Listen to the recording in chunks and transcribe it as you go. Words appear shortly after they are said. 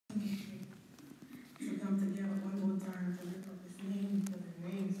To come together one more time to lift up his name, because his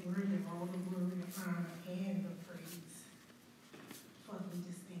name is worthy of all the glory, the honor, and the praise. Father, we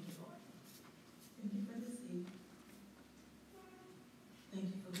just thank you, Lord. Thank you for this day. Thank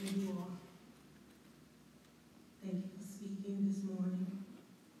you for who you are. Thank you for speaking this morning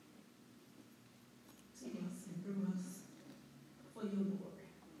to us and through us for your glory.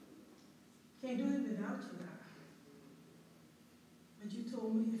 Can't do it without you, God. But you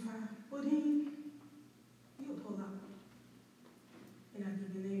told me if I put in, you'll pull out. And I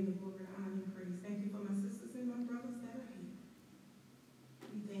give your name the glory, honor, and praise. Thank you for my sisters and my brothers that are here.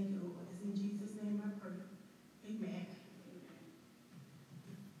 We thank you, Lord. It's in Jesus' name I pray. Amen.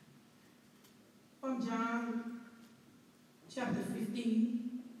 From John chapter 15.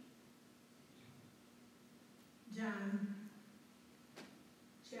 John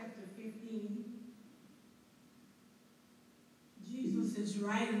chapter 15. Jesus is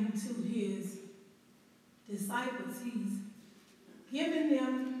writing to his disciples. He's giving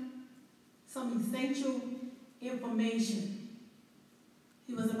them some essential information.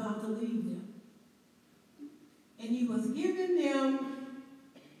 He was about to leave them. And he was giving them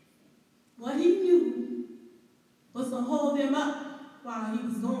what he knew was going to hold them up while he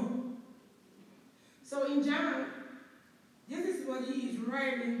was gone. So in John, this is what he is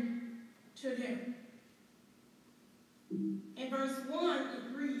writing to them. In verse 1,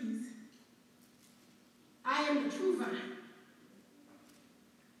 it reads, I am the true vine,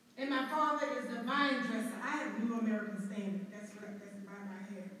 and my Father is the vine dresser. I have New American Standard. That's the Bible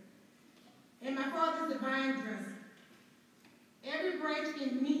I have. And my Father is the vine dresser. Every branch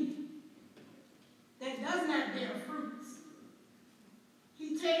in me that does not bear fruits,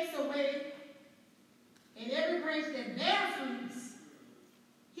 he takes away, and every branch that bears fruits,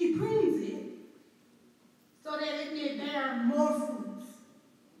 he prunes it, so that it may bear more fruits.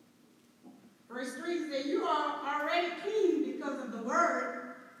 Verse 3 says, you are already clean because of the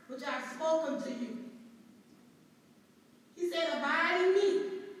word which I have spoken to you. He said, abide in me,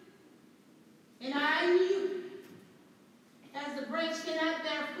 and I in you. As the branch cannot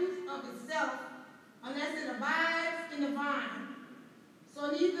bear fruit of itself unless it abides in the vine,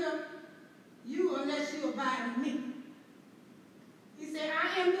 so neither you unless you abide in me. He said,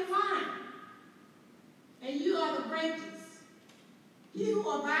 I am the vine, and you are the branches. He who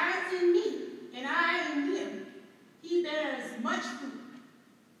abides in me, and I in him, he bears much fruit.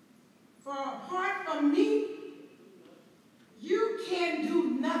 For apart from me, you can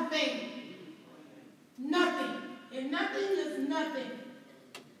do nothing. Nothing. And nothing is nothing.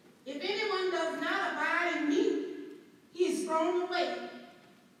 If anyone does not abide in me, he is thrown away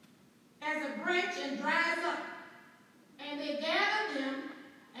as a branch and dries up. And they gather them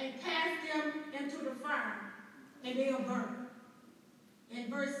and cast them into the fire, and they are burned. And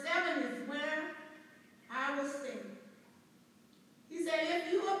verse 7 is where I will stay. He said,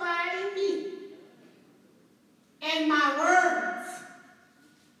 if you abide in me, and my words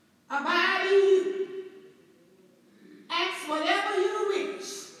abide in you, ask whatever you wish,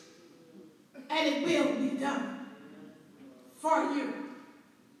 and it will be done for you.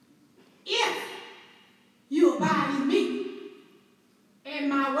 If you abide in me, and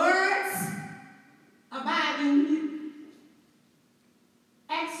my words abide in you,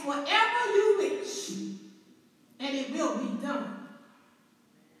 ask whatever you wish, and it will be done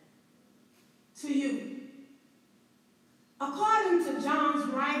to you. According to John's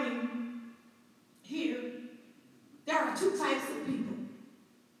writing here, there are two types of people.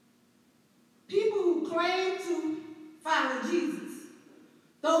 People who claim to follow Jesus,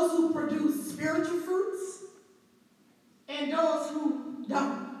 those who produce spiritual fruits, and those who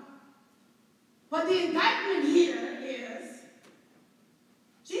don't. But the indictment here is,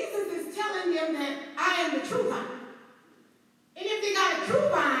 Jesus is telling them that I am the true vine. And if they got a true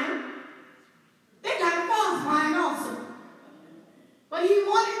vine, they got a false vine also. But he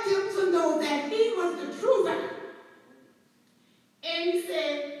wanted them to know that he was the true vine. And he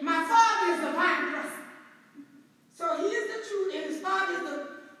said, my Father is the vine dresser. So he is the truth, and his Father is the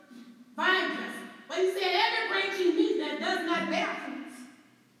vine dresser. But he said, every branch in me that does not bear fruits,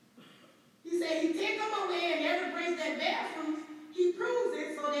 he said, he take them away, and every branch that bears fruits, he prunes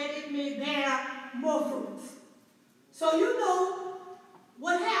it so that it may bear more fruits. So you know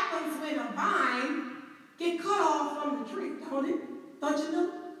what happens when a vine gets cut off from the tree, don't it? Don't you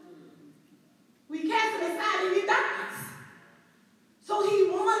know? We cast it aside and it dies. So he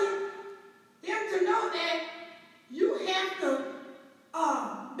wanted them to know that you have to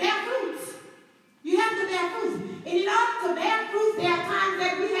bear fruits. You have to bear fruits. And in order to bear fruits, there are times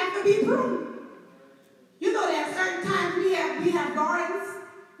that we have to be pruned. You know, there are certain times we have gardens,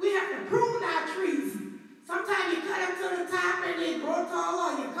 we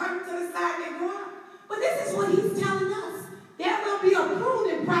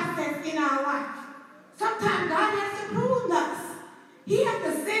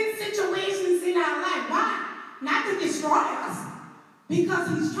to send situations in our life. Why? Not to destroy us. Because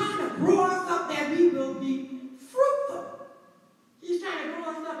he's trying to grow us up that we will be fruitful. He's trying to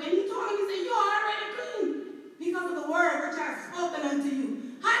grow us up. And he told him, he said, you're already clean because of the word which I have spoken unto you.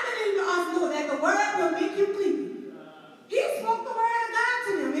 How many of us know that the word will make you clean? He spoke the word of God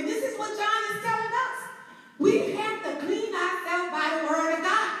to them. And this is what John is telling us. We have to clean ourselves by the word of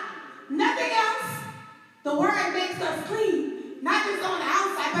God. Nothing else. The word makes us clean. Not just on the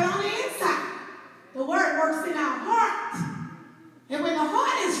outside, but on the inside. The word works in our heart. And when the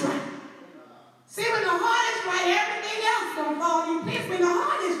heart is right, see, when the heart is right, everything else don't fall in place. When the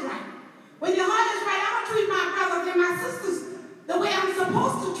heart is right. When your heart is right, I'm going to treat my brothers and my sisters the way I'm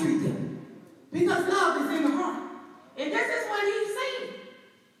supposed to treat them. Because love is in the heart. And this is what he's saying.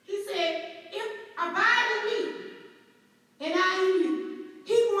 He said, if abide in me, and I in you.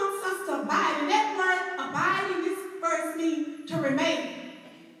 He wants us to abide. And that word abide in this verse means to remain.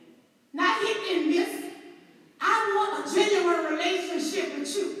 Not hit and miss. I want a genuine relationship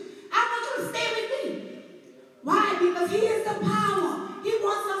with you. I want you to stay with me. Why? Because he is the power. He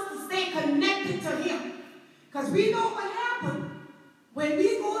wants us to stay connected to him. Because we know what happened when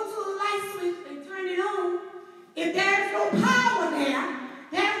we go to the light switch and turn it on. If there's no power there,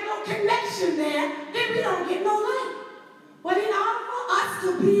 there's no connection there, then we don't get no light. But in order for us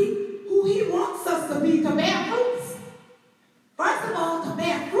to be who he wants us to be, to bear fruits, first of all, to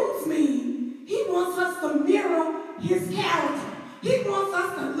bear fruits means he wants us to mirror his character. He wants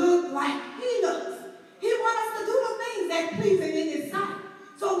us to look like he looks. He wants us to do the things that please him in his sight.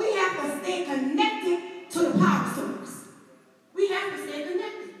 So we have to stay connected to the power source. We have to stay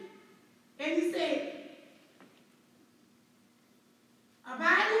connected. And he said,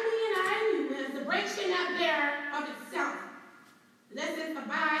 abide in me and I in you, as the branch cannot bear of itself, lest it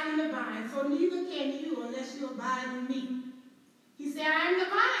abide in the vine. So neither can you unless you abide in me. He said, I am the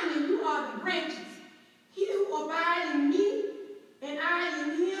vine and you are the branches. He who abides in me and I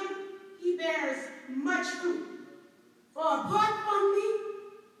in him, he bears much fruit. For apart from me,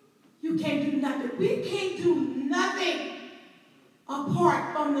 you can't do nothing. We can't do nothing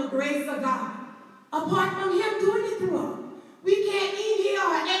apart from the grace of God. Apart from him doing it through us. We can't inhale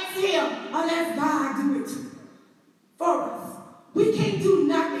or exhale unless God do it for us. We can't do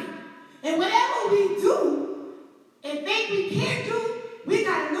nothing. And whatever we do and think we can't do, we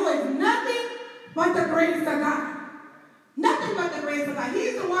got to know it's nothing but the grace of God. Nothing but the grace of God.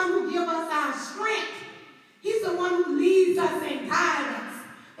 He's the one who gives us our strength. He's the one who leads us and guides us.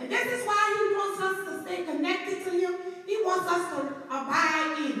 And this is why he wants us to stay connected to him. He wants us to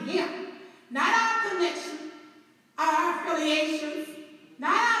abide in him. Not our connection, our affiliations,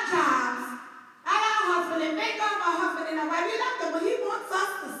 not our jobs, not our husband. And thank God for our husband and our wife. We love them, but he wants us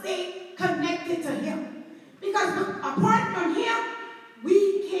to stay connected to him. Because apart from him,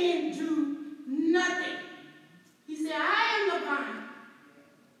 we can do nothing. He said, I am the vine,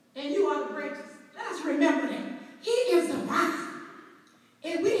 and you are the branches. Let us remember that. He is the vine.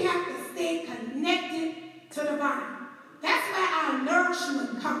 And we have to stay connected to the vine. That's where our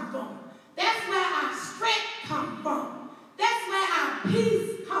nourishment comes from. That's where our strength comes from. That's where our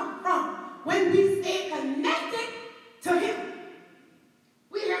peace comes from. When we stay connected to him.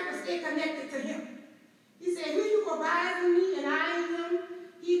 We have to stay connected to him. He said, he who abides in me and I in him,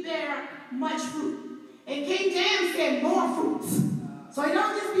 he bear much fruit. And King James said more fruits. So he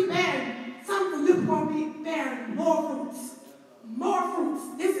don't just be bearing some fruit, you're going to be bearing more fruits. More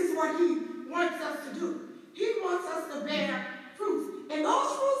fruits. This is what he wants us to do. He wants us to bear fruits. And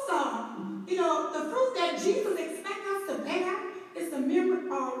those fruits are, the fruit that Jesus expects us to bear is the mirror,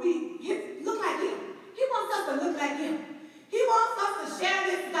 look like him. He wants us to look like him. He wants us to share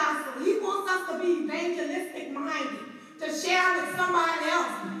this gospel. He wants us to be evangelistic minded, to share with somebody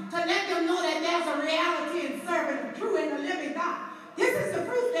else, to let them know that there's a reality in serving the true and the living God. This is the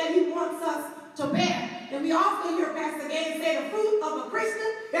fruit that he wants us to bear. And we often hear Pastor Gaines say the fruit of a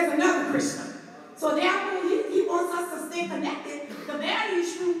Christian is another Christian. So therefore, he wants us to stay connected to bear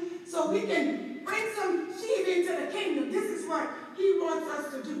these fruit so we can bring some sheep into the kingdom. This is what he wants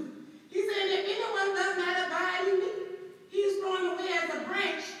us to do. He said, if anyone does not abide in me, he is thrown away as a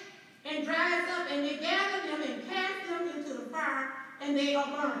branch and dries up, and they gather them and cast them into the fire, and they are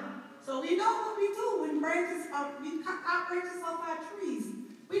burned. So we know what we do when we cut out branches off our trees.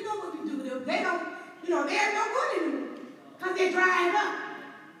 We know what we do. They don't, they're no good anymore because they're dried up.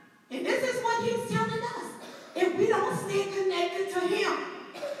 And this is what he's telling us. If we don't stay connected to him,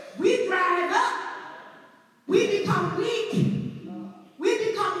 we dry up. We become weak. We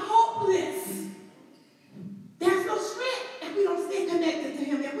become hopeless. There's no strength if we don't stay connected to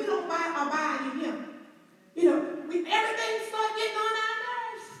him, if we don't abide in him. Everything starts getting on our nerves.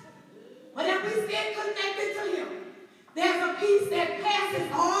 stay connected to him, there's a peace that passes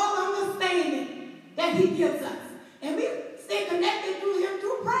all understanding that he gives us. And we stay connected to him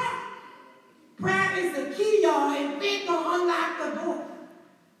through prayer. Prayer is the key, y'all, and faith will unlock the door.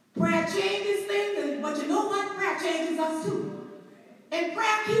 Prayer changes things, but you know what? Prayer changes us too. And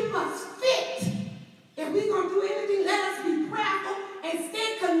prayer keeps us fit. If we're going to do anything, let us be prayerful and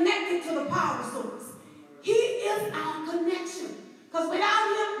stay connected to the power source. He is our connection. Because without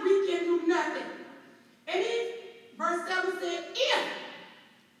him, we can do nothing. And in verse 7 said, if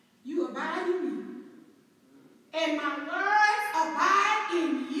you abide in me, and my words abide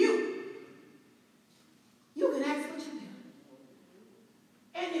in you, you can ask what you will.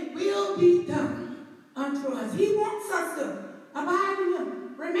 And it will be done unto us. He wants us to abide in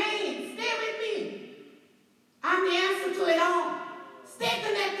him. Remain. Stay with me. I'm the answer to it all. Stay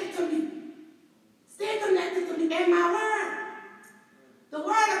connected to me. Stay connected to me. And my word. The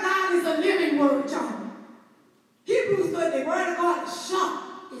word of God is a living word, y'all. Hebrews said the word of God is sharp,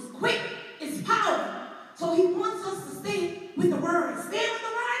 is quick, is powerful. So he wants us to stay with the word. Stay with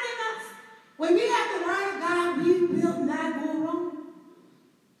the word in us. When we have the word of God, we will not go wrong.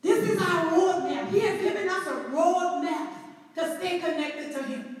 This is our roadmap. He has given us a roadmap to stay connected to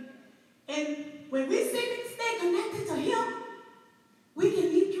him. And when we stay connected to him, we can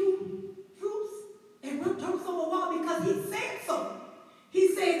leap through troops and run troops over wall because he said so.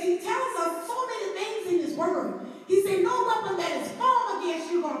 He said, he tells us so many things in his word. He said, no weapon that is formed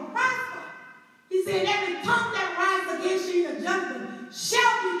against you going to prosper. He said, every tongue that rises against you in the judgment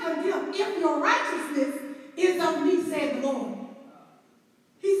shall be condemned if your righteousness is of me, said the Lord.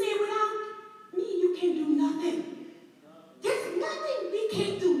 He said, without me, you can do nothing. There's nothing. We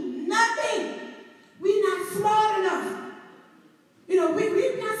can't do nothing. We're not smart enough. You know,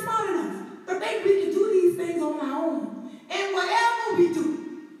 we're not smart enough to think we can do these things on our own. And whatever we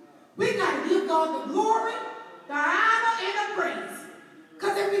do, we got to give God the glory, the honor, and the praise.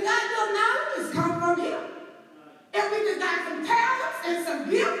 Because if we got no knowledge, it's come from him. If we just got some talents and some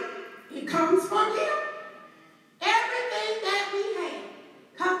gift, it comes from him. Everything that we have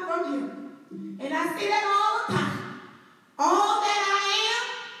comes from him. And I say that all the time. All that I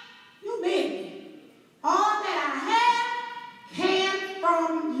am, you made me. All that I have came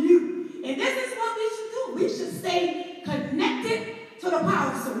from you. And this is what we should do. We should stay connected to the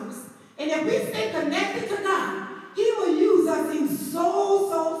power source. And if we stay connected to God, he will use us in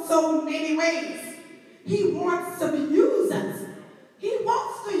so many ways. He wants to use us. He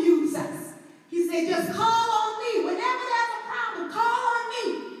wants to use us. He said, just call on me. Whenever there's a problem, call on me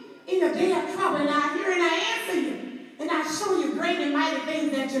in a day of trouble. And I hear and I answer you. And I show you great and mighty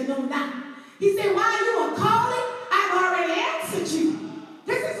things that you know not. He said, while you are calling, I've already answered you.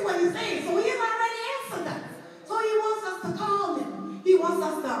 This is what he's saying. So he has already answered us. So he wants us to call him. He wants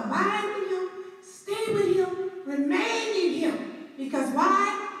us to abide with him, stay with him, remain in him. Because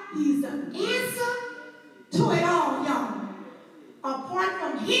why? He's the answer to it all, y'all. Apart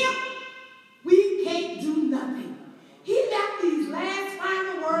from him, we can't do nothing. He left these last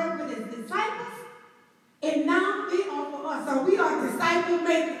final words with his disciples, and now they are for us. So we are disciple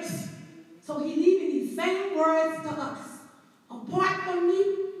makers. So he's leaving these same words to us. Apart from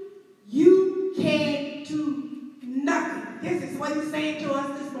me, you can't do nothing. This is what he's saying to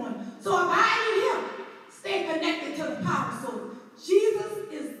us this morning. So abide in him. Stay connected to the power source. Jesus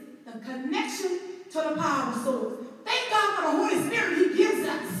is the connection to the power source. Thank God for the Holy Spirit he gives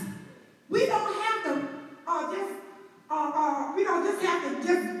us. We don't have to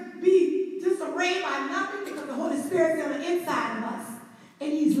just be disarrayed by nothing because the Holy Spirit is on the inside of us.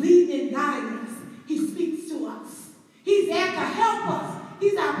 And he's leading and guiding us. He speaks to us. He's there to help us.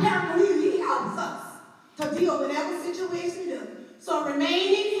 He's our paraclete. He helps us to deal with whatever situation it is. So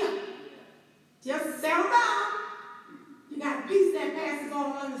remain in him. Just settle down. You got a peace that passes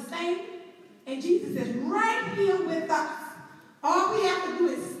all understanding. And Jesus is right here with us. All we have to do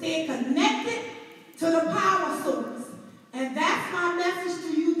is stay connected to the power source. And that's my message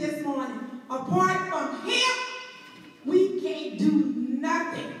to you this morning. Apart from him, we can't do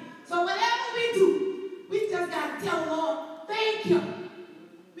nothing. So whatever we do, we just got to tell the Lord, thank you.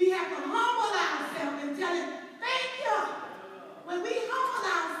 We have to humble ourselves and tell him, thank you. When we humble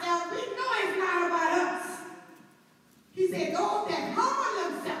ourselves, we know it's not about us. He said, those that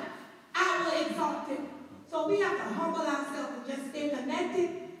humble themselves, I will exalt them. So we have to humble ourselves and just stay connected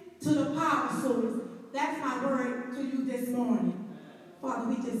to the power source. That's my word to you this morning. Father,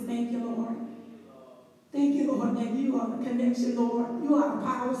 we just thank you, Lord. Thank you, Lord, that you are the connection, Lord. You are the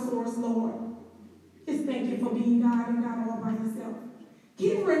power source, Lord. Just thank you for being God and God all by yourself.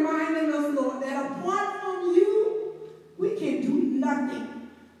 Keep reminding us, Lord, that apart from you, we can do nothing.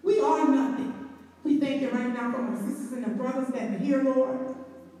 We are nothing. now for my sisters and the brothers that are here, Lord.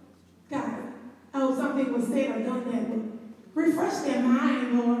 God, I hope something was said or done that would refresh their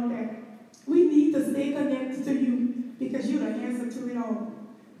mind, Lord, that we need to stay connected to you because you're the answer to it all.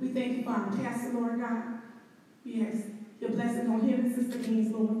 We thank you for our pastor, Lord God. We ask your blessing on him and Sister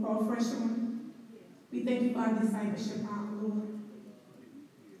Haynes, Lord, for a fresh one. We thank you for our discipleship hour, Lord.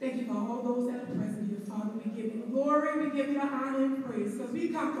 Thank you for all those that are present here, Father. We give you the glory, we give you the honor and praise, because we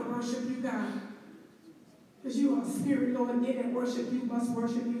come to worship you, God. Because you are spirit, Lord, and they that worship you must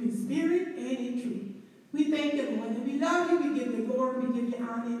worship you in spirit and in truth. We thank you, Lord, and we love you. We give you glory, we give you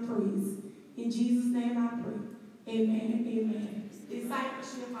honor and praise. In Jesus' name I pray. Amen, amen.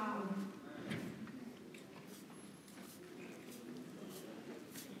 Discipleship hour.